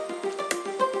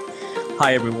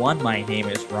Hi everyone, my name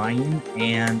is Ryan,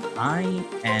 and I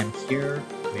am here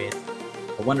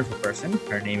with a wonderful person.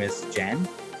 Her name is Jen,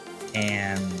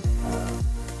 and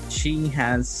she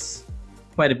has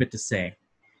quite a bit to say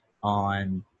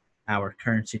on our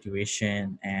current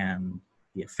situation and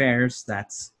the affairs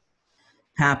that's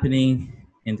happening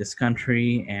in this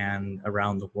country and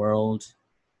around the world.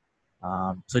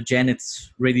 So, Jen,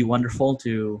 it's really wonderful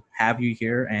to have you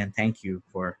here, and thank you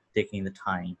for taking the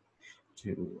time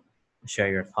to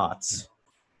share your thoughts.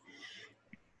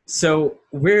 So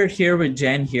we're here with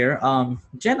Jen here.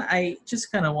 Jen, I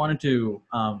just kind of wanted to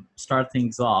start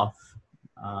things off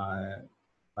uh,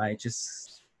 by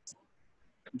just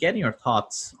getting your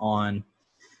thoughts on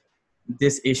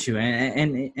this issue,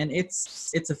 and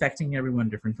it's affecting everyone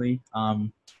differently.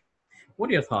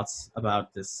 What are your thoughts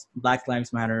about this Black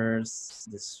Lives Matters,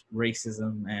 this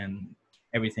racism, and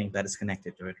everything that is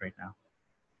connected to it right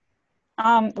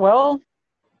now? Well,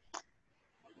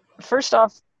 first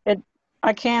off,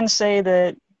 I can say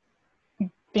that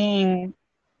being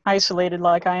isolated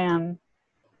like I am,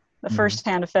 the Mm-hmm.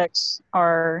 first-hand effects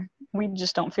are we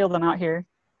just don't feel them out here.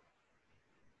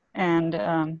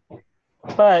 And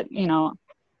but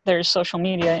there's social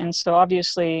media, and so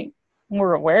obviously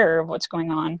we're aware of what's going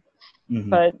on.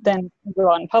 Mm-hmm. But then you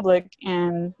go out in public,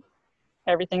 and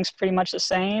everything's pretty much the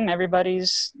same.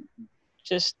 Everybody's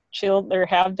just chilled. There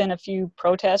have been a few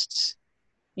protests.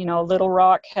 Little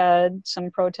Rock had some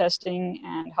protesting,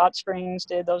 and Hot Springs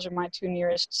did. Those are my two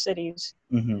nearest cities.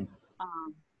 Mm-hmm.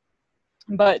 Um,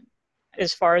 but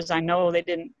as far as I know, they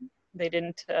didn't. They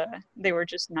didn't. They were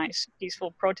just nice,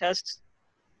 peaceful protests.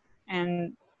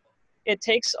 And it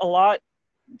takes a lot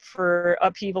for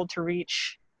upheaval to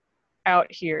reach out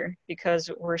here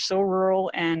because we're so rural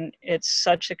and it's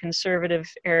such a conservative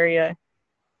area.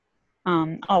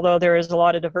 Although there is a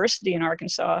lot of diversity in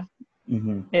Arkansas,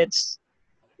 Mm-hmm. it's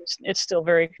still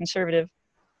very conservative.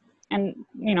 And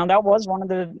that was one of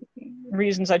the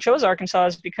reasons I chose Arkansas,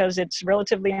 is because it's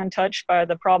relatively untouched by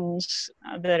the problems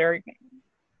that are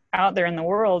out there in the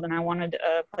world, and I wanted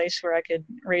a place where I could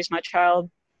raise my child,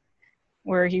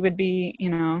 where he would be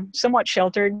somewhat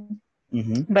sheltered.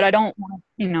 Mm-hmm. But I don't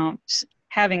want,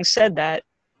 having said that,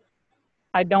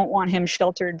 I don't want him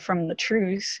sheltered from the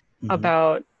truth Mm-hmm.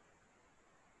 about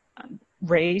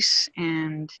race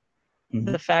and Mm-hmm.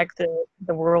 the fact that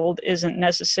the world isn't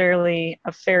necessarily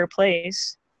a fair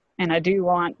place. And I do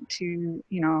want to,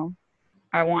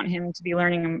 I want him to be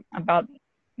learning about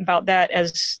that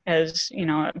as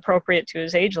appropriate to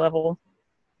his age level,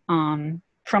 from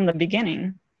the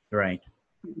beginning. Right.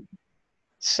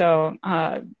 So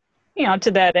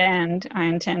to that end, I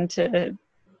intend to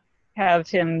have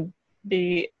him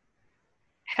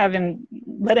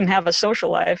let him have a social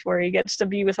life where he gets to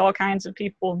be with all kinds of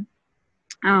people.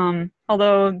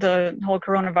 Although the whole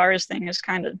coronavirus thing is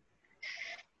kind of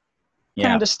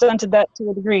stunted that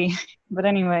to a degree. But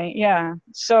anyway, yeah.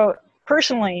 So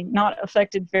personally, not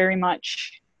affected very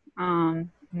much.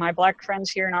 My Black friends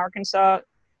here in Arkansas,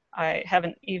 I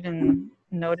haven't even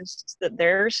noticed that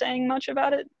they're saying much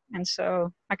about it. And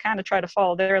so I kind of try to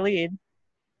follow their lead.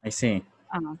 I see.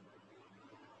 Uh,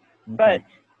 Okay. but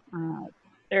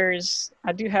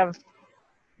I do have,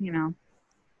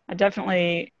 I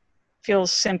definitely feel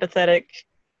sympathetic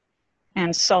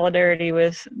and solidarity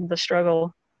with the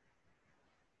struggle.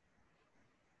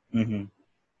 Mm-hmm.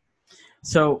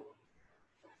 So,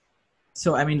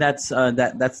 I mean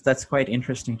that's quite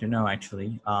interesting to know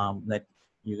actually. That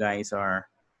you guys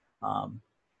um,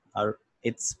 are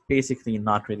it's basically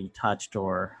not really touched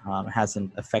or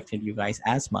hasn't affected you guys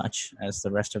as much as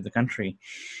the rest of the country.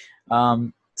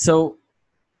 So,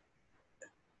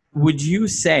 would you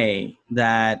say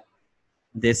that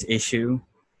this issue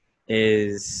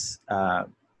is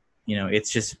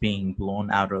it's just being blown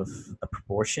out of a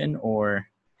proportion, or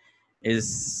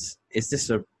is this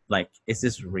is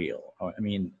this real? Or, I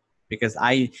mean, because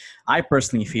I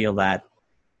personally feel that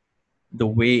the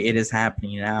way it is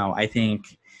happening now, I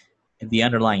think the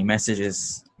underlying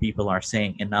messages people are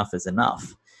saying enough is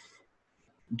enough.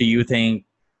 Do you think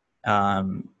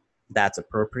that's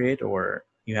appropriate, or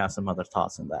you have some other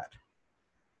thoughts on that?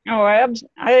 Oh,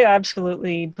 I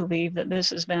absolutely believe that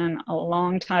this has been a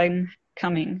long time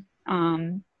coming,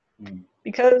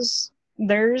 because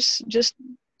there's just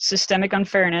systemic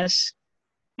unfairness,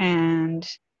 and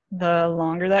the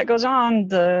longer that goes on,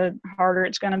 the harder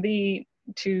it's going to be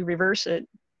to reverse it.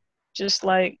 Just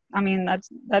like, I mean,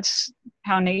 that's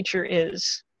how nature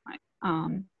is. I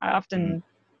Mm-hmm. often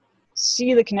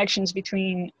see the connections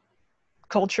between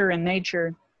culture and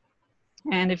nature,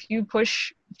 and if you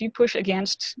push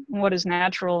against what is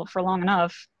natural for long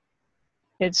enough,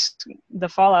 it's the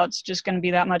fallout's just going to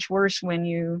be that much worse when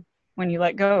you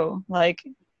let go, like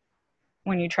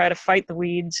when you try to fight the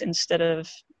weeds instead of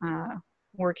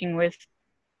working with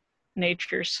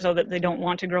nature so that they don't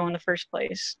want to grow in the first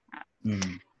place.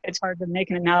 It's hard to make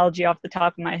an analogy off the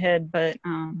top of my head, but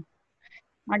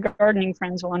my gardening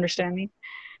friends will understand me.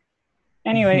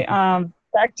 Anyway,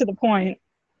 back to the point.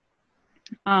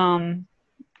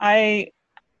 I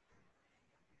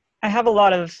have a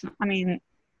lot of,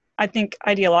 I think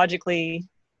ideologically,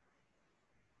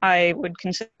 I would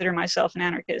consider myself an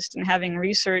anarchist, and having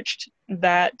researched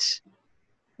that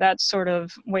sort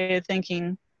of way of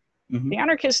thinking, the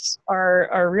anarchists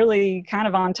are really kind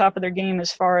of on top of their game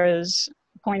as far as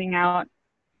pointing out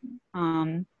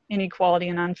inequality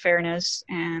and unfairness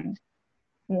and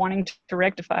wanting to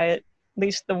rectify it, at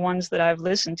least the ones that I've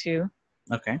listened to.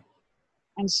 Okay.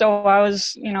 And so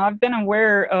I've been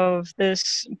aware of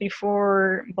this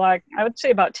before Black, I would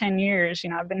say about 10 years.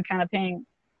 I've been kind of paying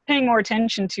more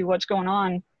attention to what's going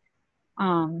on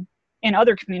in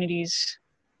other communities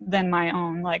than my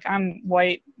own. Like, I'm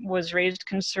white, was raised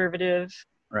conservative,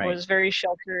 right. Was very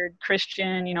sheltered,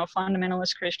 Christian,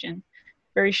 fundamentalist Christian,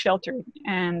 very sheltered.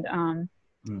 And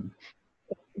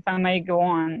if I may go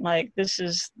on, like, this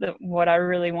is what I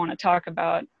really want to talk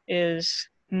about is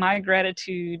my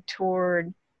gratitude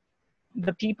toward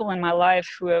the people in my life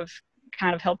who have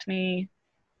kind of helped me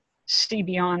see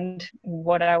beyond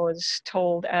what I was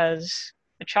told as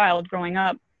a child growing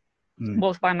up,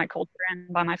 both by my culture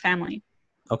and by my family.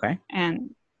 Okay.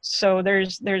 And so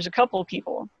there's a couple of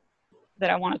people that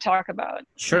I want to talk about.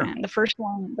 Sure. And the first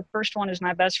one is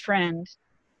my best friend.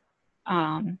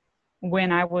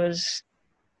 When I was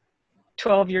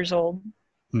 12 years old,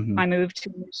 I moved to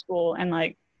a new school, and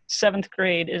like 7th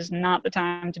grade is not the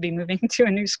time to be moving to a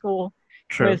new school.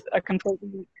 True. With a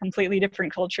completely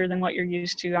different culture than what you're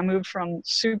used to. I moved from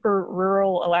super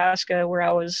rural Alaska, where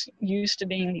I was used to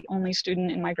being the only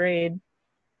student in my grade,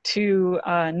 to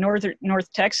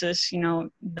North Texas,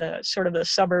 the sort of the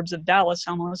suburbs of Dallas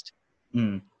almost,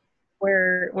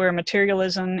 where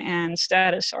materialism and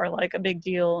status are like a big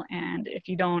deal. And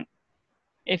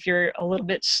if you're a little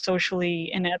bit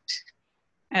socially inept,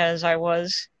 as I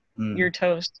was, you're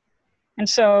toast. And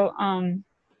so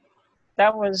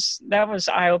that was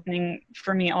eye-opening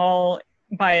for me all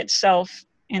by itself,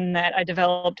 in that I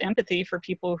developed empathy for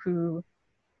people who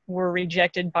were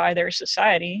rejected by their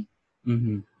society.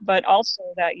 But also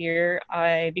that year,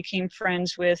 I became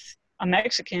friends with a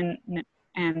Mexican,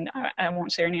 and I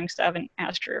won't say her name because I haven't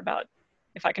asked her about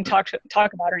if I can talk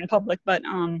about her in public. But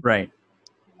right,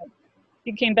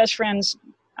 became best friends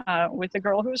with a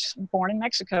girl who was born in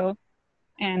Mexico,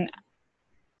 and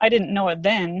I didn't know it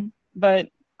then, but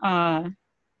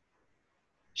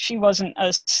she wasn't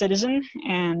a citizen,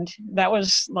 and that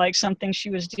was like something she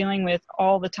was dealing with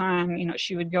all the time.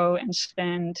 She would go and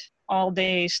spend all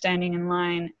day standing in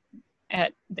line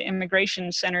at the immigration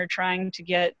center trying to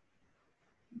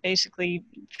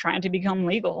become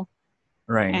legal.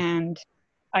 Right. And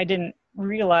I didn't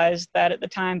realize that at the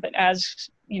time, but as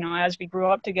we grew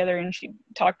up together and she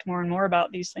talked more and more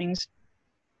about these things,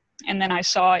 and then I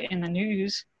saw in the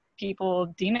news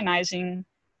people demonizing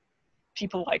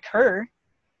people like her,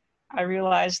 I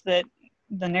realized that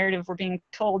the narrative we're being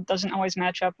told doesn't always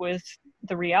match up with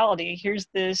the reality. Here's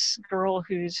this girl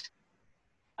who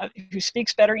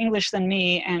speaks better English than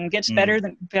me and gets better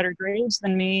grades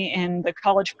than me in the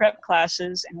college prep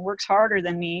classes and works harder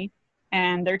than me,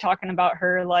 and they're talking about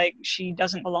her like she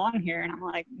doesn't belong here. And I'm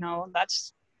like, no,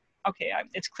 that's okay.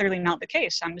 It's clearly not the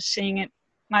case. I'm just seeing it.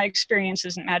 My experience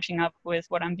isn't matching up with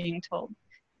what I'm being told.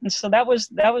 And so that was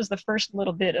the first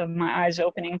little bit of my eyes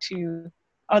opening to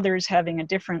others having a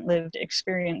different lived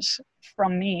experience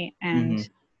from me, and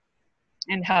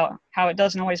how it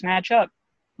doesn't always match up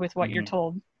with what you're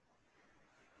told.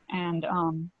 And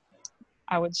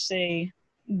I would say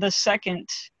the second,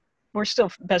 we're still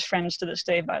best friends to this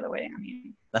day, by the way. I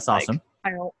mean, that's awesome.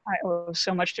 I owe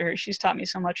so much to her. She's taught me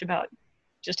so much about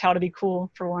just how to be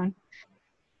cool, for one.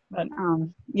 But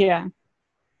yeah.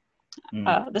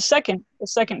 The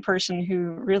second person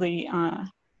who really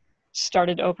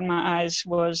started to open my eyes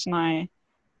was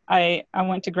I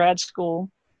went to grad school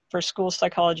for school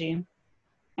psychology,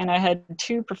 and I had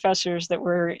 2 professors that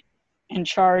were in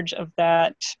charge of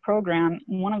that program.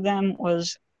 One of them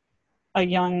was a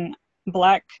young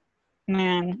Black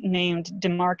man named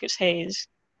DeMarcus Hayes.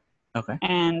 Okay.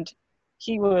 And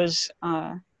he was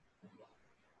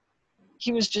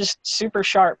just super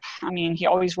sharp. I mean, he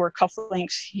always wore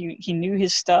cufflinks. He knew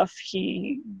his stuff.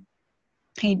 He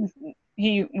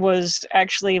was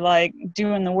actually like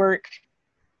doing the work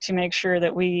to make sure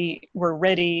that we were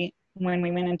ready when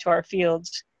we went into our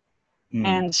fields. Mm.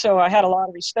 And so I had a lot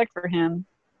of respect for him.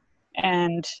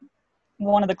 And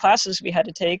one of the classes we had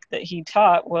to take that he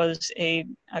taught was a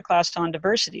class on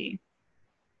diversity.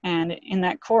 And in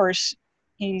that course,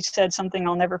 he said something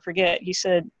I'll never forget. He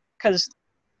said, because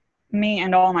me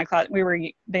and all my class, we were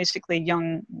basically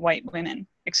young white women,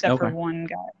 except for one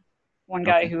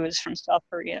guy who was from South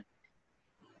Korea.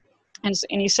 And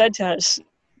he said to us,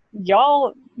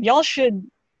 y'all should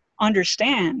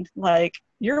understand, like,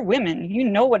 you're women, you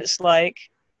know what it's like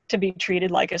to be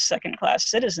treated like a second class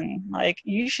citizen. Like,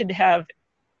 you should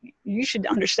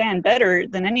understand better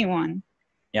than anyone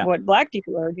what Black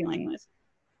people are dealing with.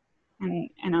 And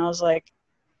I was like,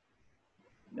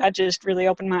 that just really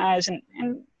opened my eyes.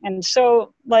 And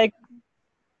so, like,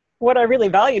 what I really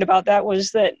valued about that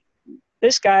was that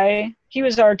this guy, he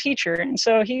was our teacher. And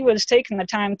so he was taking the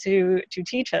time to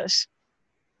teach us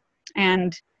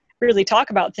and really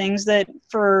talk about things that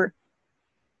for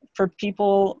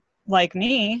people like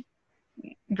me,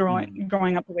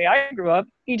 growing up the way I grew up,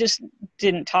 you just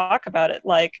didn't talk about it.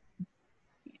 Like,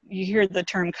 you hear the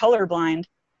term colorblind,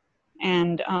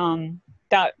 and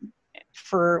that,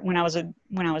 for when I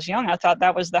was young, I thought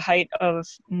that was the height of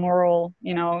moral,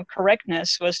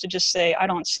 correctness, was to just say, I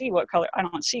don't see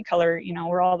color,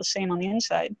 we're all the same on the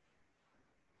inside.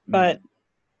 But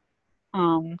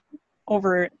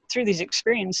through these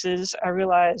experiences, I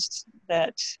realized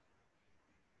that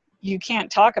you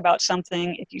can't talk about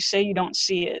something if you say you don't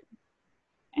see it.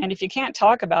 And if you can't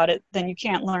talk about it, then you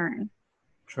can't learn.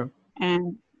 True.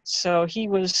 And so he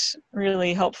was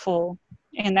really helpful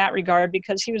in that regard,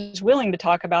 because he was willing to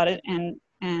talk about it and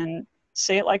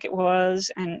say it like it was.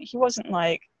 And he wasn't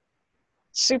like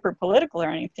super political or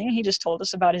anything. He just told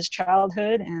us about his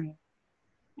childhood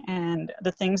and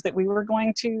the things that we were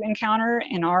going to encounter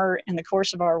in the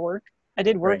course of our work. I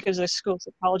did work as a school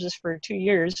psychologist for 2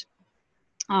 years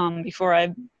before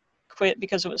I quit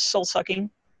because it was soul sucking.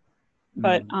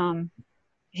 But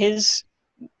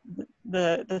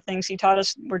the things he taught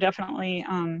us were definitely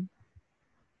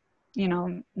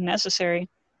necessary.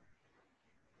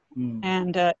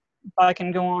 And if I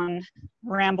can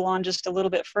ramble on just a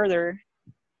little bit further,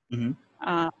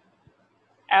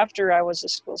 after I was a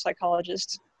school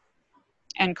psychologist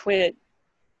and quit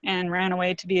and ran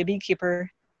away to be a beekeeper,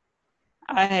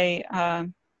 I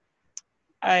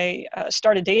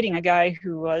started dating a guy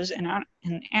who was an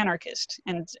anarchist,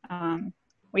 and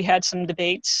we had some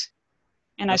debates,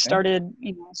 and I started,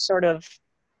 sort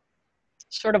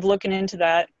of looking into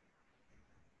that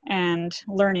and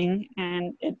learning,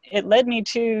 and it led me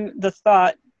to the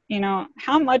thought,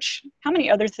 how many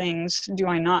other things do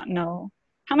I not know?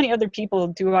 How many other people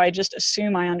do I just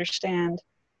assume I understand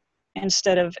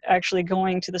instead of actually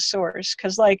going to the source?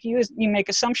 Because, like, you make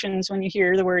assumptions when you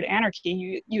hear the word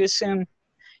anarchy. You assume,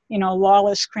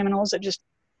 lawless criminals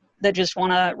that just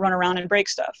want to run around and break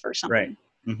stuff or something. Right.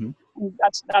 Mm-hmm.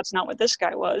 That's not what this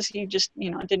guy was. He just,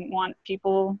 didn't want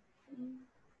people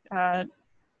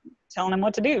telling him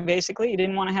what to do, basically. He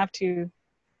didn't want to have to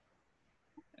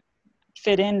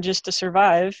fit in just to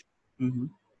survive.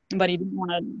 But he didn't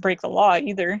want to break the law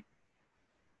either.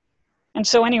 And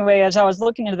so anyway, as I was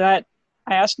looking into that,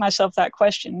 I asked myself that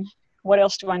question: what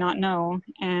else do I not know?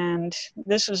 And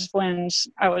this was when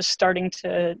I was starting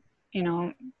to,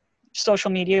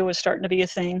 social media was starting to be a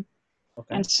thing.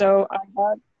 And so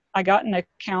I got an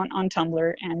account on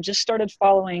Tumblr and just started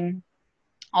following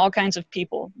all kinds of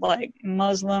people, like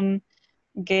Muslim,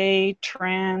 gay,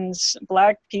 trans,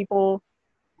 Black people,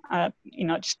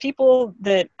 just people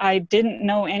that I didn't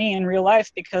know any in real life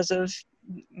because of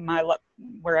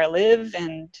where I live.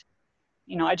 And,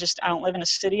 I don't live in a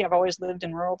city. I've always lived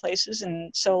in rural places.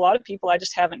 And so a lot of people I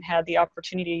just haven't had the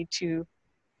opportunity to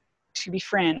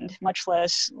befriend, much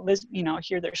less,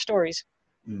 hear their stories.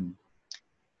 And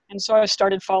so I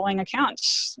started following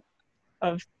accounts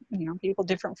of, people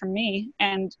different from me,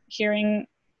 and hearing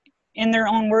in their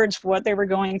own words what they were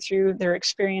going through, their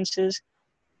experiences.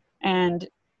 And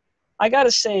I got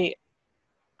to say,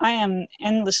 I am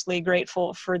endlessly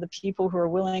grateful for the people who are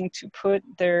willing to put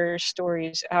their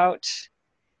stories out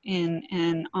in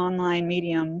an online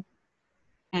medium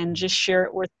and just share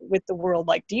it with the world,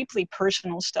 like deeply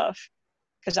personal stuff.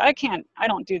 Because I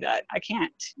don't do that. I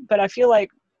can't. But I feel like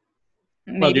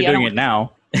maybe you're doing it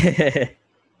now.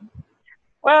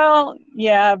 Well,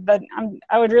 yeah, but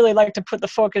I would really like to put the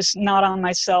focus not on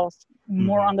myself,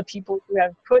 more on the people who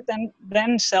have put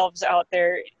themselves out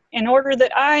there, in order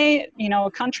that I,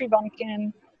 a country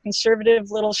bumpkin,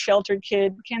 conservative little sheltered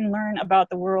kid, can learn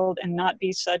about the world and not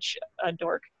be such a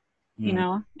dork,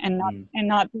 and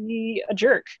not be a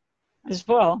jerk as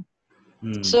well.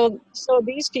 Mm. So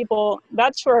these people,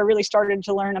 that's where I really started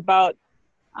to learn about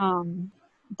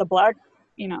the Black,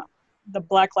 you know, the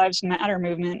Black Lives Matter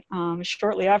movement.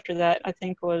 Shortly after that, I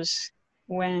think was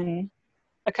when,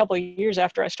 a couple of years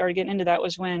after I started getting into that,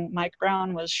 was when Mike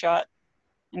Brown was shot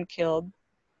and killed.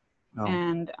 Oh.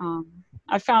 And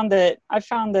I found that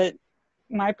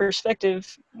my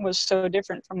perspective was so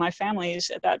different from my family's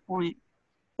at that point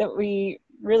that we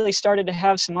really started to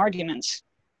have some arguments.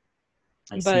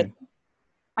 I But see.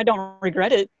 I don't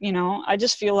regret it. I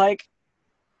just feel like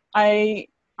I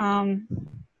um,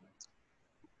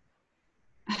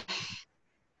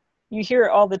 you hear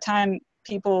all the time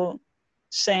people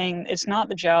saying it's not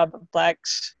the job of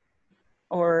Blacks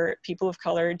or people of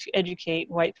color to educate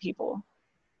white people,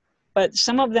 but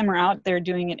some of them are out there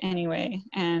doing it anyway,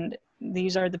 and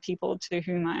these are the people to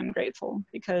whom I'm grateful,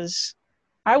 because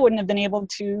I wouldn't have been able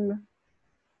to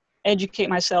educate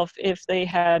myself if they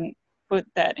hadn't put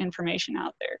that information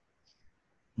out there.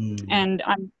 Mm. And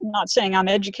I'm not saying I'm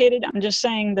educated, I'm just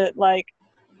saying that, like,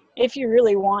 if you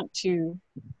really want to,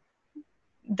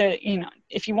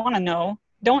 if you want to know,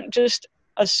 don't just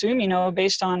assume you know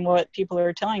based on what people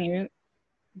are telling you.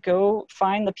 Go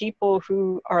find the people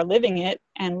who are living it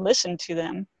and listen to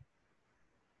them.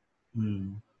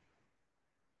 Mm.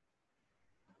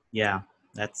 Yeah,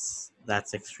 that's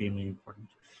extremely important.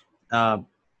 Uh,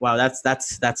 wow,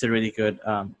 that's a really good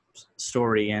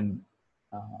story, and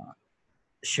uh,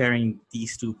 sharing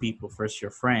these two people. First,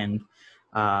 your friend,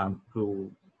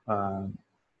 who um,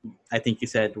 I think you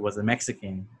said was a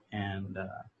Mexican, and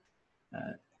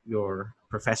uh, your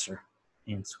professor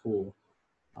in school,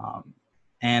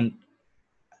 and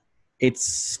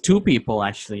it's two people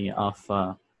actually of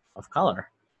color,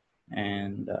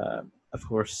 and of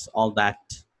course all that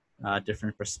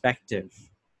different perspective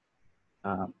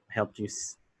helped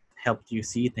helped you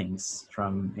see things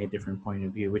from a different point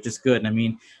of view, which is good. I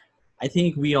mean, I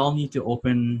think we all need to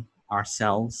open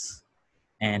ourselves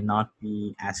and not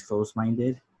be as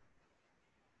close-minded.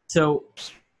 So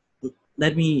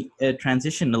let me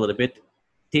transition a little bit,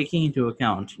 taking into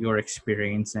account your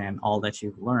experience and all that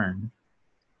you've learned,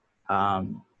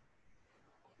 um,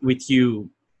 with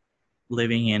you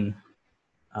living in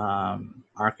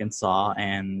Arkansas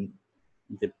and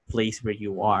the place where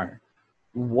you are.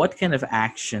 What kind of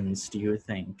actions do you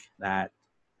think that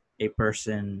a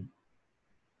person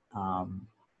um,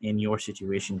 in your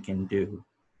situation can do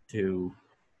to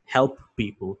help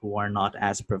people who are not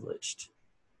as privileged?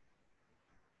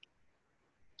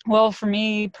 Well, for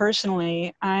me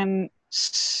personally, I'm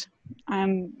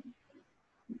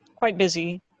quite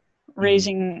busy Mm.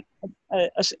 raising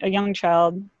a young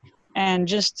child, and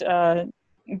just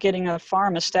getting a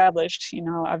farm established.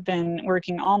 I've been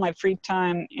working all my free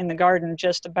time in the garden,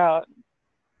 just about.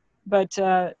 But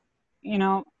you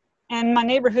know, and my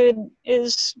neighborhood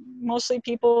is mostly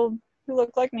people who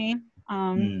look like me.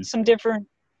 Mm. Some different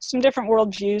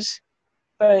worldviews,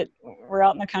 but we're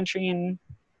out in the country, and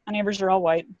my neighbors are all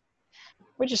white,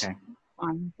 which is Okay.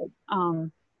 fine.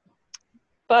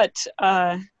 But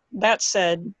that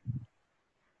said,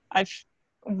 I've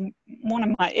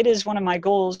it is one of my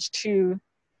goals to,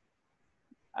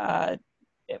 uh,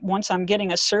 once I'm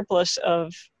getting a surplus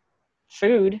of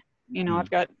food, Mm. I've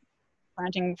got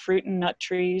planting fruit and nut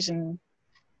trees, and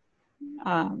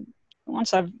um,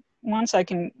 once I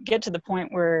can get to the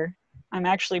point where I'm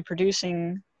actually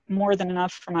producing more than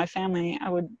enough for my family, I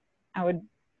would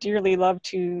dearly love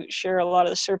to share a lot of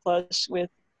the surplus with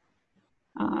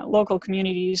local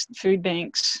communities, food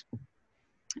banks,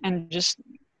 and just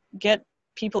get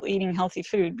people eating healthy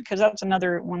food, because that's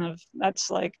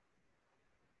like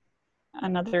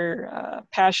another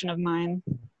passion of mine.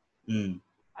 Mm.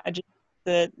 I just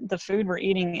the food we're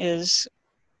eating is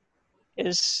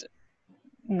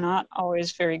not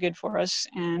always very good for us,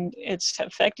 and it's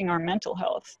affecting our mental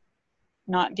health.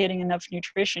 Not getting enough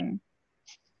nutrition,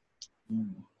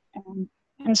 Mm.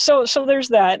 and so there's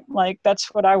that. Like,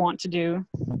 that's what I want to do,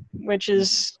 which Mm.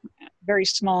 is very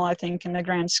small, I think, in the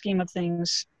grand scheme of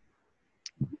things.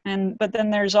 But then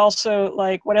there's also,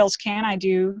 like, what else can I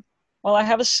do? Well, I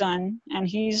have a son, and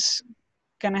he's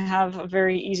going to have a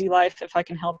very easy life if I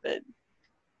can help it.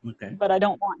 Okay. But I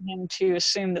don't want him to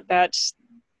assume that that's,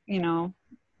 you know,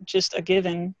 just a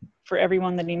given for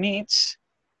everyone that he meets.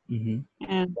 Mm-hmm.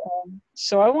 And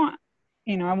so I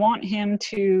want him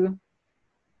to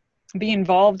be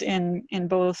involved in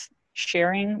both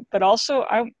sharing, but also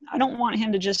I don't want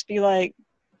him to just be like,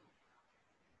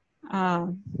 uh,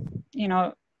 you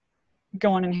know,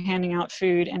 going and handing out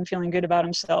food and feeling good about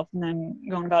himself and then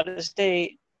going about his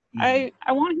day. Mm-hmm.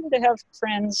 I want him to have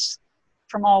friends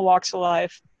from all walks of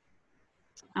life.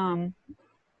 Um,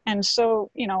 And so,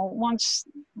 once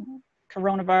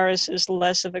coronavirus is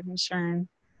less of a concern,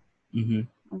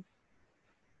 Mm-hmm.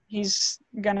 he's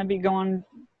going to be going,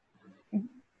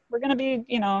 we're going to be,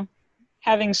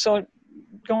 having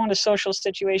going to social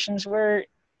situations where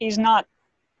he's not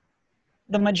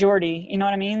the majority. You know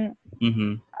what I mean?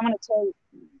 Mm-hmm. I'm going to tell you,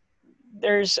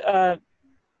 there's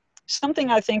something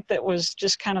I think that was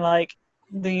just kind of like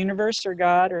the universe or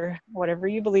God or whatever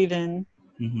you believe in.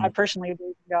 Mm-hmm. I personally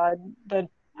believe in God, but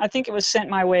I think it was sent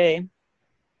my way.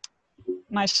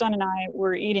 My son and I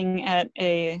were eating at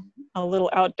a little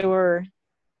outdoor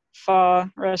pho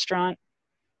restaurant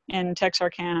in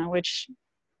Texarkana, which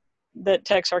that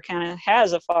Texarkana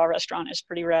has a pho restaurant is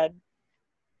pretty rad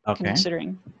Okay.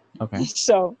 considering. Okay.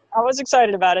 So I was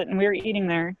excited about it, and we were eating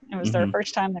there. It was their Mm-hmm.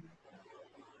 first time there,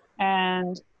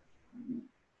 and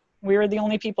we were the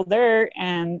only people there.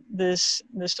 And this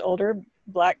older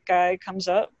black guy comes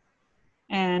up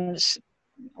and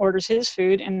orders his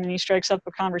food, and then he strikes up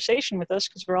a conversation with us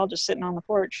because we're all just sitting on the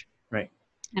porch. Right.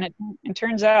 And it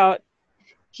turns out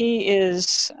he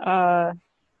is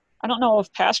I don't know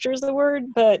if pastor is the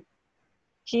word, but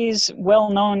he's well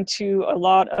known to a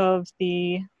lot of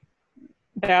the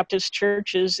Baptist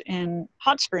churches in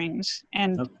Hot Springs,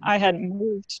 and Okay. I hadn't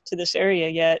moved to this area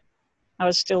yet. I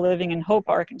was still living in Hope,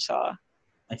 Arkansas.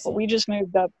 I But see. we just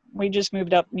moved up. We just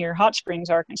moved up near Hot Springs,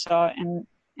 Arkansas, and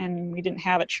we didn't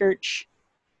have a church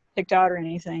picked out or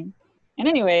anything. And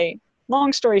anyway,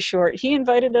 long story short, he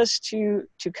invited us to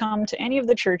come to any of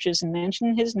the churches and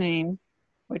mention his name,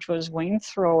 which was Wayne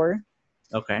Thrower,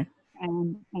 Okay.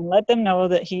 and let them know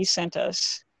that he sent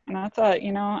us. And I thought,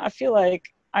 I feel like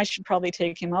I should probably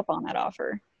take him up on that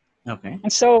offer. Okay.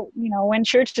 And so, when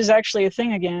church is actually a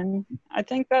thing again, I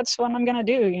think that's what I'm going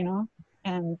to do,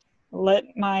 and let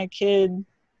my kid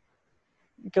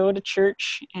go to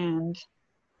church and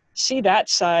see that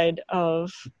side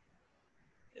of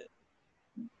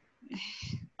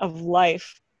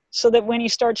life, so that when he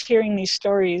starts hearing these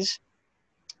stories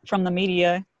from the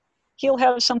media, he'll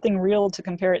have something real to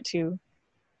compare it to.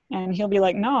 And he'll be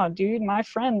like, no, dude, my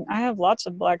friend, I have lots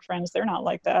of black friends. They're not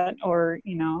like that. Or,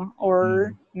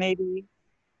 or Mm-hmm. maybe,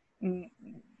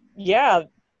 yeah,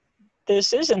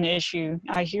 this is an issue.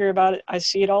 I hear about it. I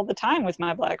see it all the time with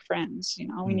my black friends.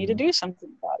 We need to Mm-hmm. do something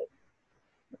about it.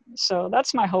 So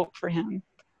that's my hope for him.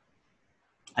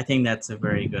 I think that's a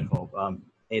very good hope.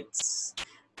 It's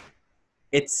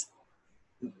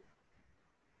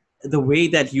the way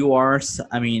that you are.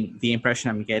 I mean, the impression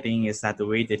I'm getting is that the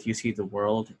way that you see the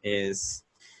world is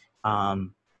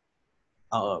um,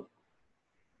 a,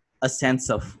 a sense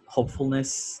of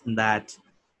hopefulness that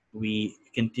we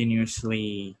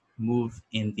continuously move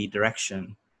in the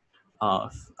direction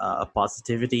of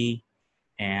positivity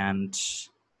and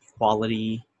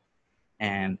equality.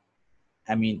 And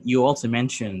I mean, you also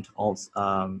mentioned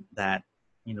also that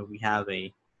we have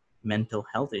a mental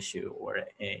health issue or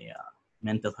a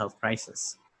mental health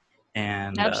crisis,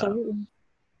 and Absolutely.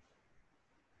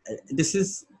 this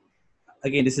is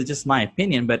again, this is just my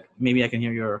opinion, but maybe I can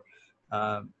hear your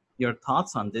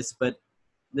thoughts on this. But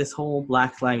this whole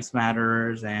Black Lives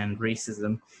Matters and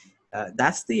racism,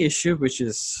 that's the issue which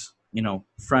is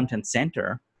front and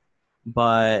center.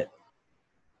 But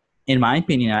in my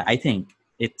opinion, I think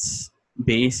it's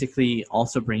basically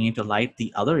also bringing to light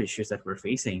the other issues that we're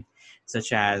facing,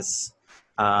 such as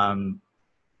um,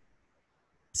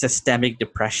 systemic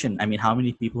depression. I mean, how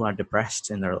many people are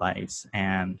depressed in their lives?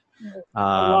 And A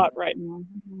um, lot right now.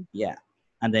 yeah,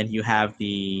 and then you have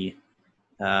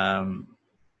um,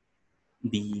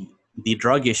 the the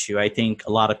drug issue. I think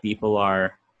a lot of people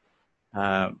are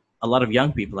a lot of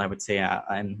young people, I would say,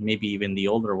 and maybe even the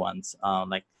older ones,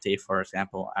 like say for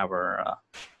example our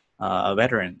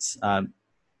veterans,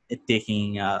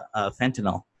 taking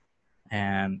fentanyl,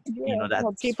 and Yeah, well,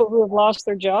 that's people who have lost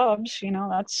their jobs,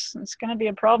 that's going to be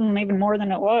a problem even more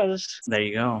than it was. there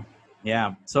you go.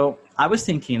 Yeah. So I was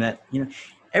thinking that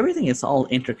everything is all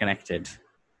interconnected.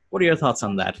 What are your thoughts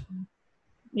on that?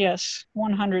 Yes,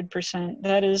 100%.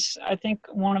 That is, I think,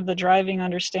 one of the driving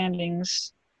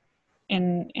understandings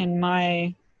in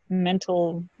my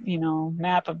mental,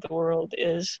 map of the world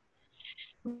is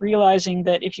realizing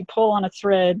that if you pull on a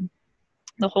thread,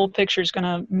 the whole picture is going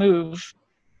to move.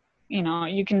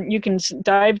 You can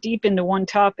dive deep into one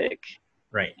topic,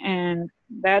 Right. and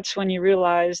that's when you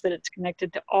realize that it's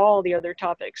connected to all the other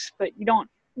topics. But you don't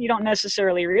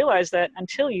necessarily realize that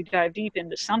until you dive deep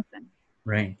into something.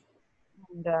 Right.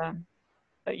 And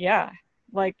but yeah,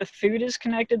 like the food is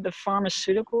connected, the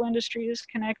pharmaceutical industry is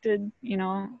connected.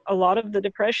 A lot of the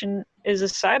depression is a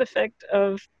side effect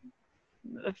of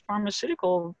the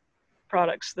pharmaceutical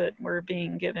products that we're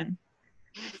being given.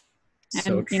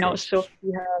 So And true. so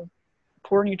you have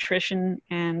poor nutrition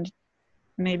and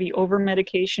maybe over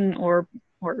medication or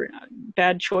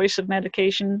bad choice of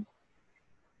medication.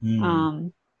 Mm.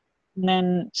 And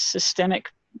then systemic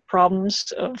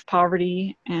problems of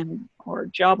poverty and or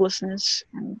joblessness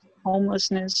and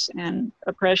homelessness and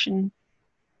oppression.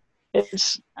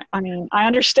 It's, I mean, I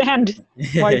understand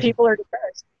why people are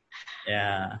depressed.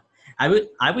 Yeah, I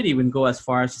would even go as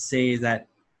far as to say that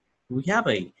we have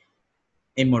a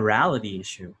morality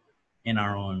issue in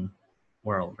our own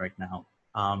world right now.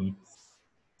 Um,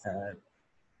 uh,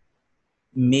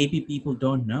 Maybe people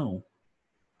don't know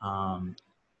um,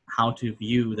 how to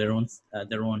view their own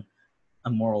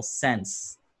moral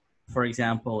sense. For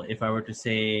example, if I were to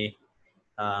say,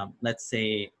 let's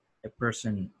say a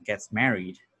person gets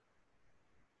married,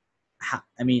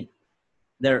 I mean,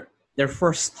 their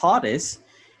first thought is,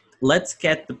 let's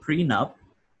get the prenup,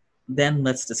 then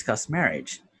let's discuss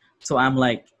marriage. So I'm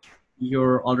like,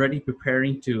 you're already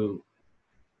preparing to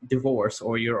divorce,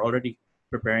 or you're already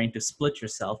preparing to split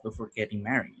yourself before getting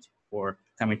married or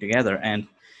coming together. And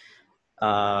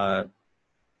uh,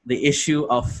 the issue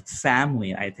of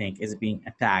family, I think, is being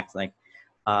attacked. Like,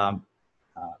 um,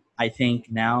 I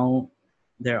think now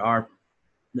there are,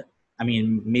 I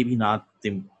mean, maybe not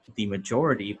the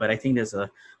majority, but I think there's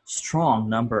a strong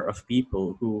number of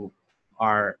people who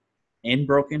are in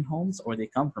broken homes or they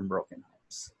come from broken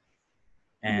homes,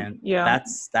 and Yeah.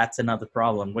 that's another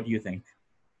problem. What do you think?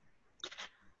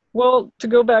 Well, to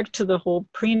go back to the whole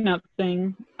prenup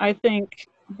thing, I think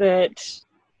that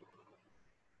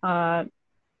uh,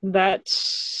 that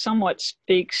somewhat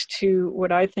speaks to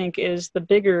what I think is the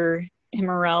bigger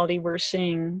immorality we're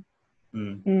seeing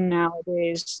Mm,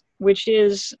 nowadays, which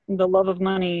is the love of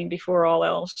money before all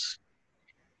else.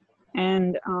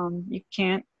 And you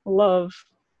can't love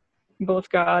both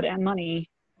God and money.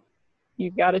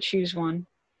 You've got to choose one.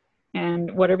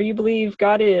 And whatever you believe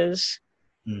God is,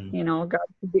 mm,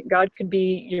 God could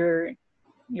be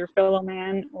your fellow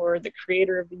man or the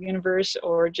creator of the universe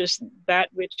or just that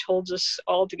which holds us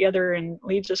all together and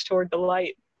leads us toward the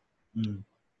light. mm,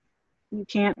 You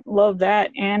can't love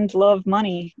that and love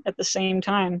money at the same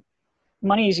time.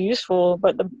 Money is useful,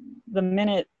 but the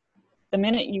minute the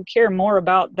minute you care more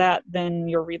about that than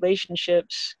your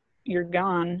relationships, you're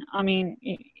gone. I mean,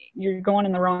 you're going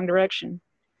in the wrong direction.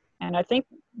 And I think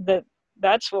that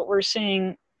that's what we're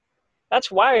seeing.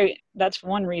 That's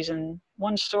one reason,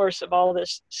 one source of all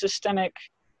this systemic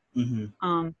mm-hmm.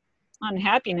 um,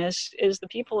 unhappiness is the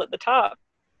people at the top.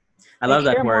 I They love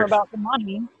that care more word, about the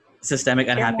money. systemic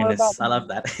They care more about unhappiness. the I love money.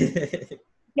 that.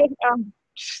 Um,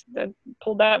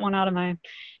 pulled that one out of my.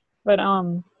 But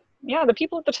yeah, the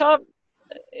people at the top,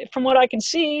 from what I can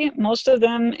see, most of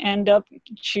them end up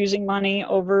choosing money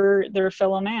over their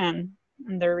fellow man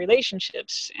and their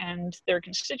relationships and their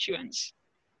constituents.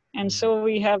 And Mm, so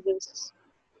we have this,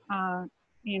 uh,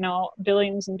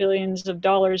 billions and billions of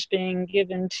dollars being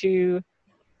given to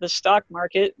the stock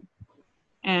market.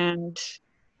 And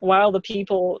while the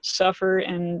people suffer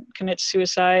and commit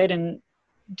suicide and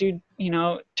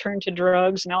turn to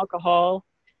drugs and alcohol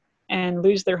and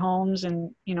lose their homes,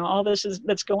 and all this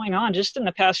that's going on just in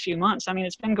the past few months. I mean,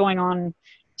 it's been going on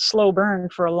slow burn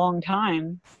for a long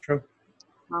time. true.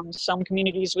 Some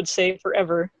communities would say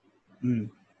forever, Mm,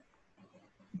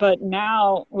 but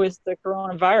now with the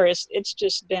coronavirus, it's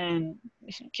just been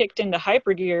kicked into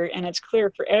hyper gear, and it's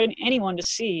clear for anyone to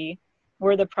see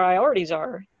where the priorities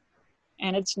are.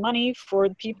 And it's money for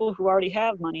the people who already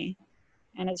have money,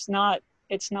 and it's not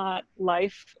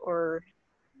life or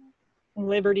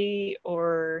liberty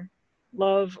or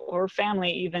love or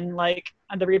family, even. Like,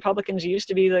 the Republicans used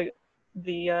to be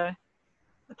the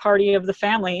party of the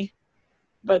family,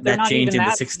 but they're that not changed even in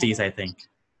the that. 60s, I think.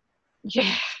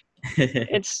 Yeah,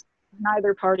 it's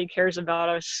neither party cares about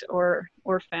us or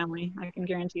family. I can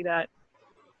guarantee that.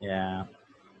 Yeah,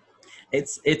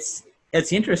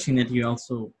 it's interesting that you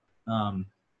also um,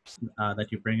 that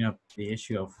you bring up the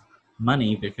issue of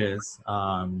money, because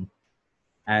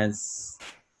as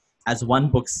one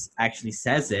book actually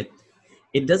says it,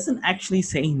 it doesn't actually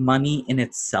say money in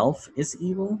itself is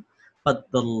evil,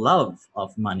 but the love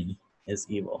of money is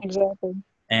evil. Exactly.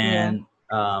 Yeah. And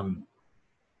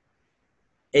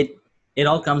it it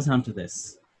all comes down to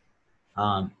this: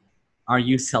 um, are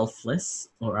you selfless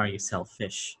or are you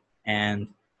selfish? And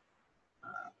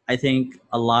I think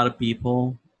a lot of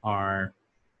people are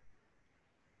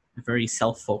very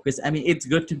self-focused. I mean, it's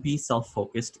good to be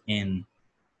self-focused in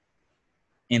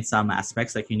some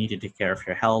aspects. Like, you need to take care of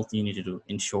your health, you need to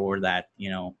ensure that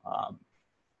you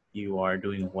are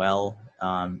doing well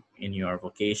in your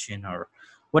vocation or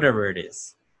whatever it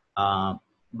is. um,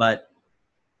 but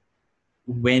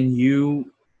when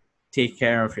you take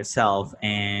care of yourself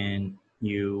and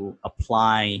you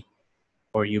apply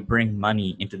or you bring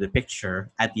money into the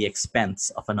picture at the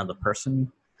expense of another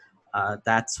person,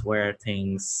 that's where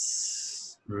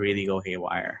things really go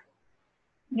haywire.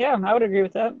 Yeah, I would agree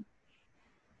with that.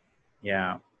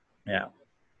 Yeah, yeah.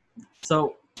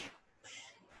 So,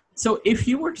 if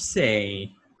you were to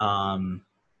say,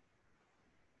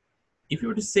 if you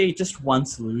were to say just one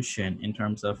solution in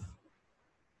terms of,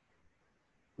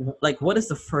 like, what is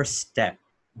the first step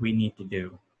we need to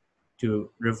do to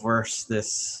reverse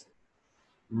this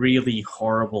really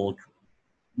horrible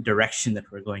direction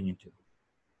that we're going into?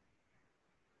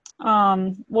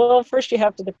 Well, first you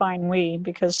have to define we,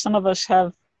 because some of us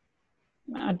have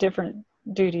a different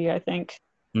duty, I think.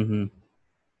 Mm-hmm.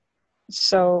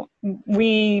 So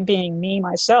we, being me,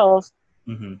 myself,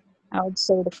 Mm-hmm. I would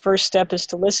say the first step is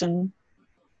to listen,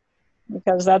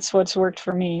 because that's what's worked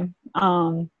for me.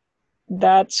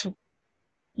 That's,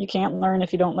 you can't learn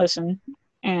if you don't listen.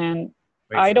 And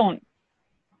Very I true. don't,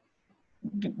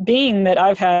 being that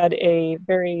I've had a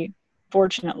very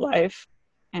fortunate life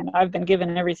and I've been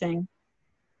given everything,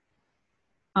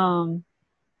 um,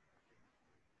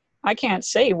 I can't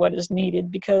say what is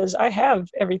needed because I have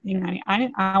everything I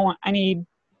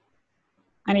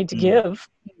need to Mm. give.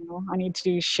 You know, I need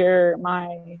to share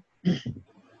my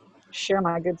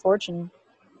good fortune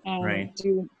Right. and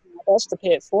do my best to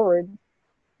pay it forward.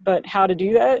 But how to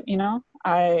do that, you know,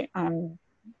 uh,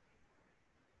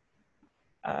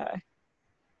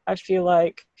 I feel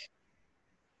like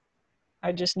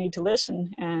I just need to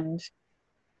listen and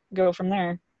go from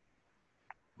there.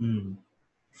 Mm.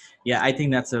 Yeah, I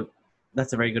think that's a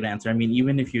very good answer. I mean,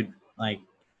 even if you like,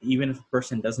 even if a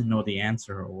person doesn't know the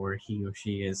answer or he or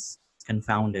she is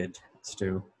confounded as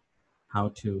to how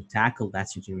to tackle that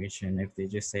situation, if they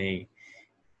just say,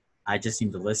 "I just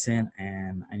need to listen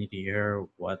and I need to hear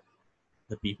what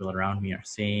the people around me are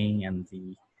saying and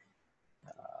the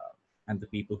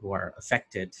people who are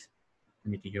affected, I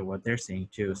need to hear what they're saying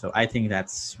too." So I think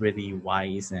that's really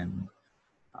wise and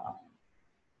um,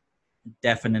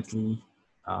 definitely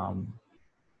um,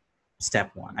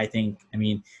 step one. I think, I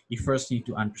mean, you first need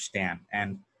to understand,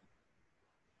 and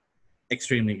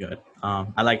extremely good.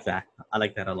 I like that. I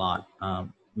like that a lot.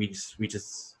 We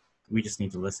just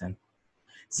need to listen.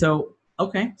 So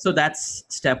okay, so that's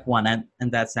step one,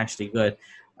 and that's actually good.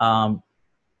 Um,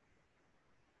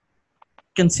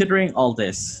 Considering all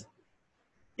this,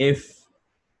 if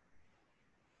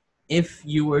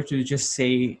you were to just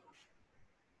say,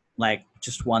 like,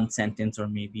 just one sentence or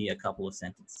maybe a couple of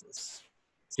sentences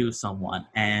to someone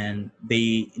and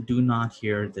they do not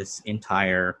hear this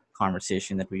entire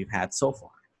conversation that we've had so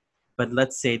far, but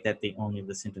let's say that they only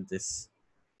listen to this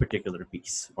particular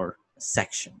piece or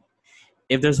section,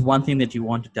 if there's one thing that you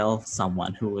want to tell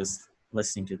someone who is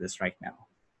listening to this right now,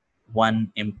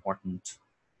 one important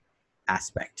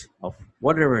aspect of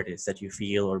whatever it is that you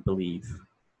feel or believe,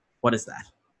 what is that?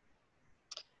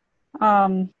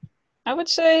 Um, I would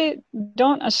say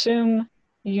don't assume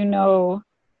you know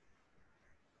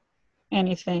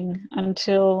anything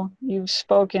until you've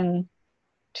spoken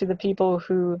to the people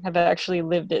who have actually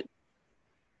lived it.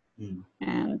 Mm.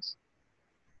 and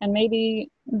and maybe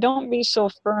don't be so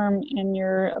firm in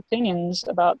your opinions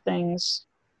about things,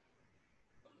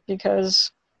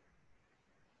 because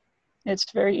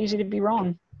it's very easy to be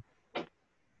wrong.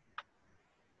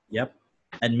 Yep.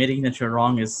 Admitting that you're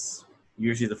wrong is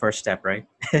usually the first step, right?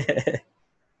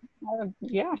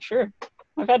 Yeah, sure.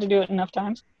 I've had to do it enough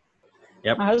times.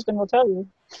 Yep. My husband will tell you.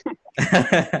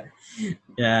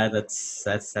 Yeah,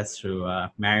 that's true.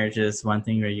 Marriage is one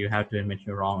thing where you have to admit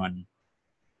you're wrong on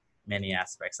many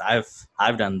aspects.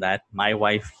 I've done that. My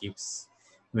wife keeps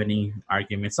winning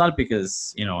arguments, not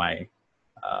because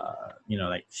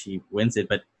like she wins it,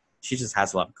 but she just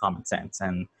has a lot of common sense,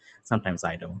 and sometimes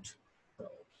I don't.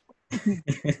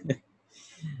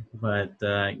 But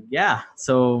yeah,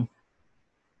 so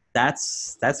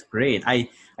that's great. I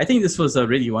think this was a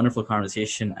really wonderful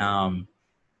conversation.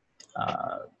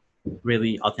 Uh,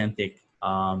 really authentic,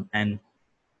 and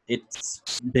it's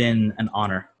been an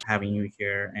honor having you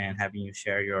here and having you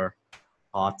share your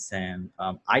thoughts. And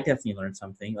I definitely learned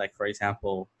something. Like, for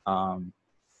example,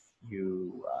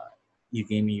 you you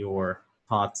gave me your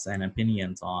thoughts and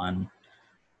opinions on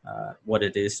what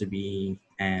it is to be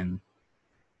and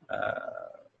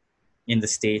in the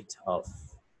state of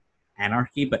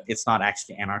anarchy, but it's not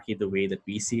actually anarchy the way that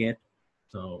we see it.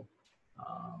 So,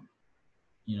 um,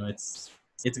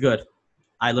 it's good.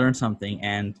 I learned something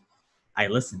and I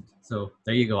listened. So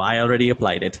there you go. I already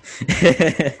applied it.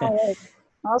 All right,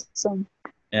 awesome.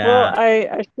 Well,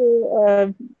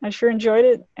 Yeah. I sure enjoyed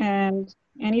it, and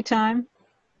anytime.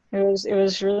 It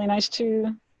was really nice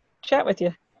to chat with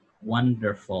you.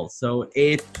 Wonderful. So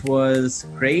it was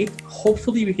great.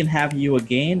 Hopefully we can have you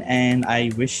again, and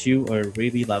I wish you a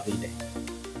really lovely day.